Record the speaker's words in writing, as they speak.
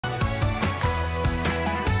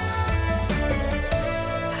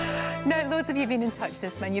Loads of you have been in touch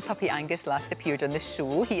since my new puppy Angus last appeared on the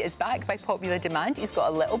show. He is back by popular demand. He's got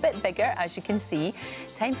a little bit bigger, as you can see.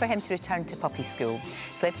 Time for him to return to puppy school.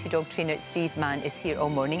 Celebrity dog trainer Steve Mann is here all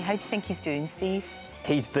morning. How do you think he's doing, Steve?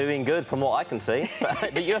 He's doing good from what I can see,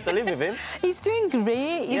 but you have to live with him. He's doing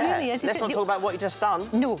great, he really is. Let's not talk about what he just done.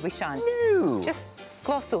 No, we shan't. No. Just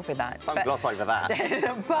gloss over that. Don't gloss over that.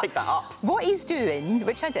 Pick that up. What he's doing,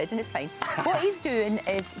 which I did, and it's fine, what he's doing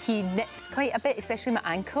is he nips quite a bit, especially my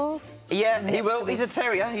ankles. Yeah, he will. He's a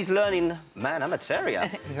terrier. He's learning, man, I'm a terrier.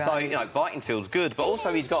 Right. So, you know, biting feels good, but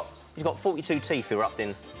also he's got 42 teeth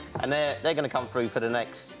erupting, and they're going to come through for the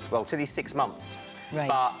next, well, till he's 6 months. Right.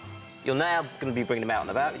 But you're now going to be bringing him out and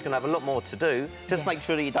about. He's going to have a lot more to do. Just make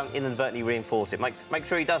sure that you don't inadvertently reinforce it. Make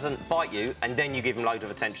sure he doesn't bite you, and then you give him loads of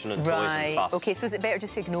attention and toys and fuss. OK, so is it better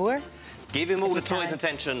just to ignore? Give him all the toys and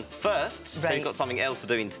attention first, so you've got something else to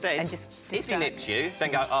do instead. And just if he nips you, then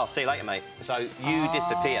go, oh, see you later, mate. So you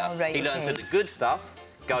disappear. Right, he learns that the good stuff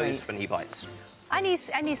goes when he bites. And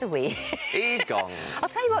he's away. He's gone. I'll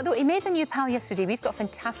tell you what, though, he made a new pal yesterday. We've got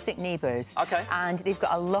fantastic neighbours. OK. And they've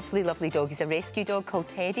got a lovely, lovely dog. He's a rescue dog called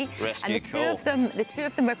Teddy. Rescue, and the two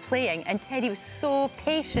of them were playing, and Teddy was so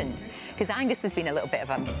patient because Angus was being a little bit of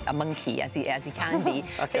a monkey, as he can be.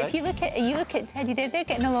 But if you look at Teddy, they're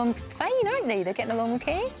getting along fine, aren't they? They're getting along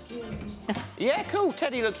OK. Yeah, cool.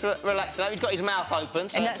 Teddy looks relaxed now. He's got his mouth open,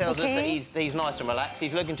 so that tells us that he's nice and relaxed.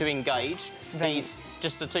 He's looking to engage. Right. He's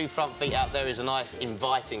just the 2 front feet out there is a nice,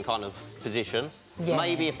 inviting kind of position. Yeah.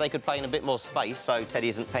 Maybe if they could play in a bit more space, so Teddy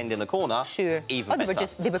isn't penned in the corner. Sure. Even better.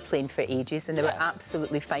 They were playing for ages, and they were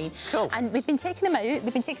absolutely fine. Cool. And we've been taking him out.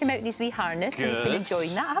 We've been taking him out in his wee harness, and he's been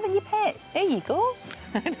enjoying that, haven't you, pet? There you go.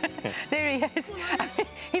 There he is.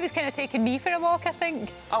 He was kind of taking me for a walk, I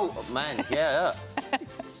think. Oh man, yeah.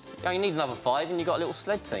 You need another 5 and you've got a little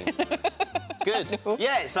sled team. Good.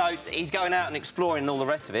 Yeah, so he's going out and exploring and all the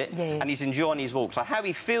rest of it, and he's enjoying his walks. So how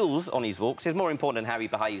he feels on his walks is more important than how he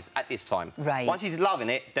behaves at this time. Right. Once he's loving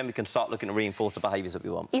it, then we can start looking to reinforce the behaviours that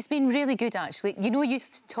we want. He's been really good, actually. You know, you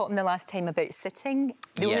taught him the last time about sitting.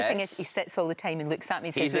 The only thing is he sits all the time and looks at me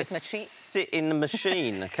and says, "Where's my treat?" Sit-in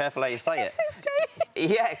machine. Careful how you say it.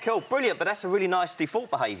 Yeah, cool, brilliant. But that's a really nice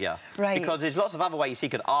default behaviour. Right. Because there's lots of other ways he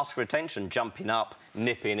could ask for attention, jumping up,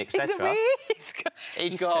 nipping, etc.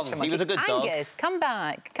 He's gone. He was a good dog. Angus, come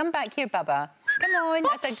back. Come back here, Bubba. Come on,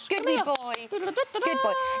 that's a good wee boy. Good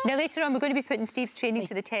boy. Now, later on, we're going to be putting Steve's training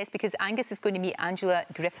to the test because Angus is going to meet Angela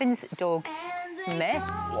Griffin's dog, Smith,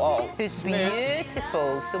 who's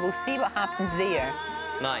beautiful. So we'll see what happens there.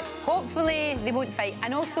 Nice. Hopefully, they won't fight.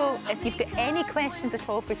 And also, if you've got any questions at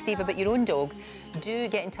all for Steve about your own dog, do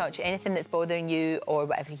get in touch. Anything that's bothering you or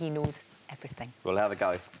whatever, he knows everything. We'll have a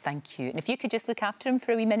go. Thank you. And if you could just look after him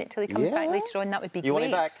for a wee minute till he comes back later on, that would be great. You want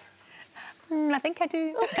him back? I think I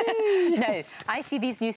do. Now, ITV's new